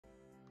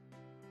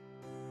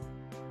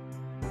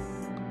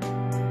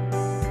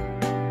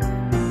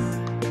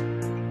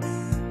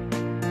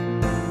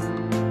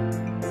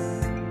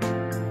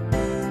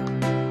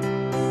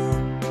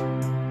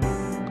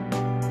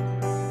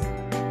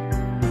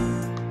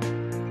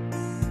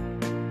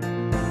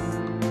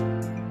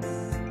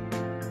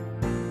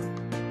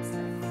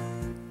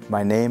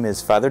My name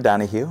is Father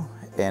Donahue,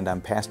 and I'm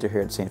pastor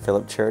here at St.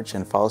 Philip Church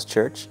and Falls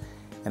Church,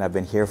 and I've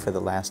been here for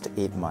the last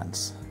 8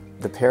 months.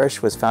 The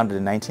parish was founded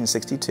in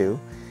 1962,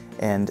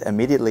 and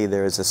immediately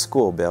there is a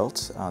school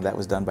built. That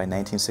was done by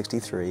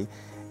 1963,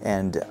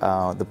 and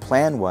the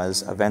plan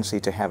was eventually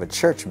to have a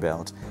church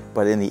built,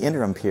 but in the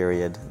interim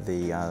period,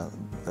 the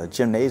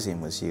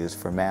gymnasium was used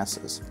for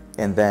masses.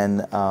 And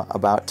then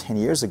about 10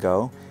 years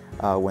ago,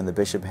 when the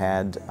bishop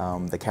had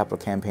the capital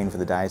campaign for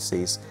the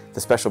diocese,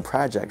 the special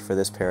project for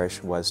this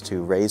parish was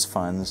to raise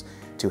funds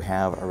to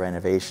have a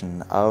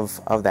renovation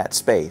of that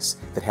space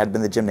that had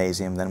been the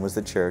gymnasium, then was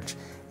the church,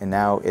 and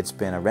now it's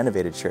been a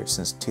renovated church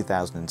since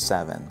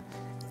 2007.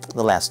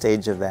 The last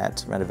stage of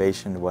that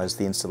renovation was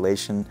the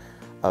installation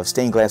of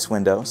stained glass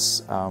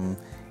windows,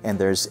 and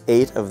there's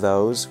 8 of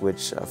those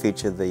which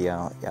feature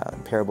the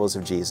parables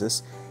of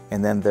Jesus,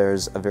 and then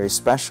there's a very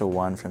special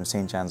one from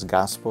St. John's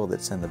Gospel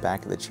that's in the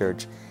back of the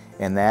church,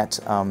 and that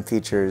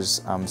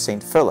features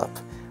St. Philip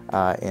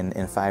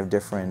in 5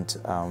 different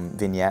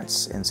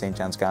vignettes in St.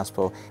 John's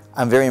Gospel.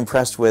 I'm very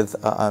impressed with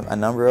a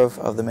number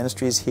of the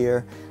ministries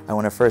here. I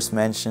want to first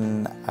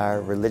mention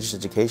our religious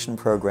education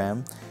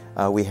program.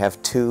 We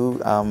have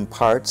 2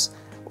 parts.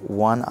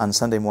 One on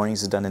Sunday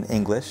mornings is done in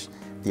English.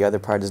 The other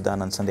part is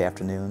done on Sunday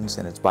afternoons,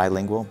 and it's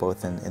bilingual,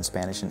 both in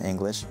Spanish and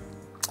English.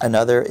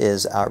 Another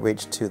is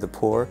outreach to the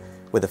poor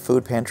with a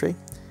food pantry,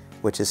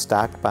 which is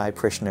stocked by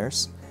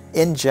parishioners.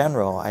 In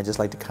general, I just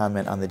like to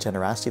comment on the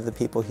generosity of the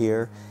people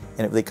here,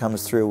 and it really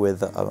comes through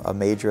with a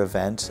major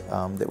event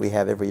that we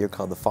have every year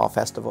called the Fall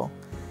Festival,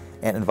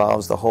 and it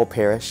involves the whole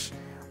parish,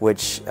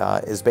 which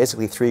is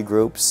basically 3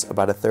 groups,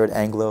 about a third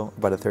Anglo,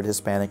 about a third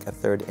Hispanic, a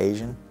third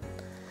Asian,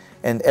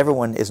 and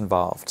everyone is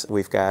involved.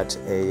 We've got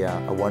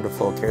a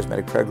wonderful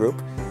charismatic prayer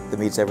group that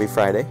meets every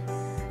Friday.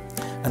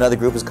 Another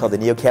group is called the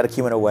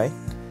Neo-Catechumenal Way,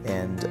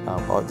 and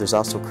there's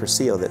also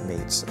Cursillo that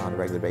meets on a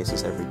regular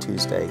basis every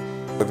Tuesday.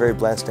 We're very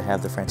blessed to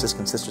have the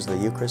Franciscan Sisters of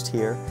the Eucharist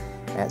here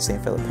at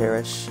St. Philip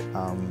Parish.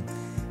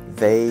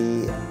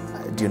 They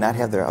do not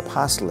have their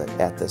apostolate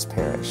at this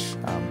parish,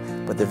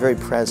 but they're very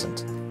present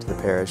to the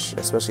parish,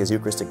 especially as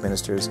Eucharistic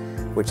ministers,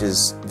 which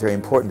is very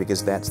important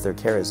because that's their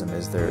charism,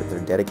 is they're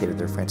dedicated,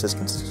 they're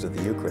Franciscan Sisters of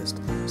the Eucharist,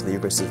 so the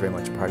Eucharist is very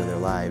much a part of their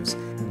lives.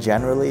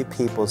 Generally,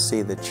 people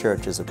see the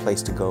church as a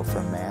place to go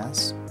for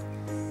Mass,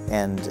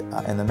 and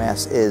the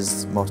Mass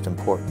is most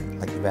important.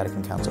 Like the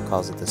Vatican Council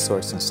calls it the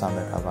source and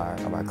summit of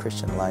our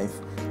Christian life.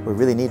 We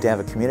really need to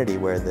have a community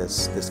where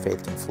this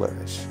faith can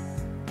flourish.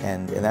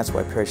 And that's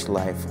why parish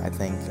life, I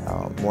think,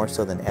 more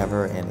so than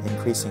ever and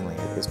increasingly,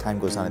 as time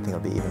goes on, I think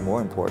it'll be even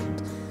more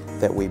important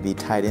that we be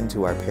tied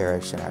into our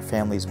parish and our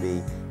families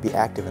be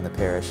active in the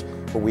parish,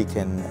 where we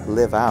can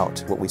live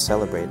out what we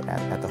celebrate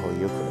at the Holy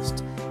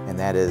Eucharist. And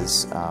that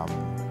is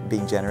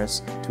being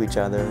generous to each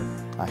other,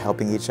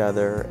 helping each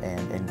other,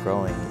 and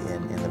growing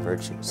in the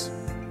virtues.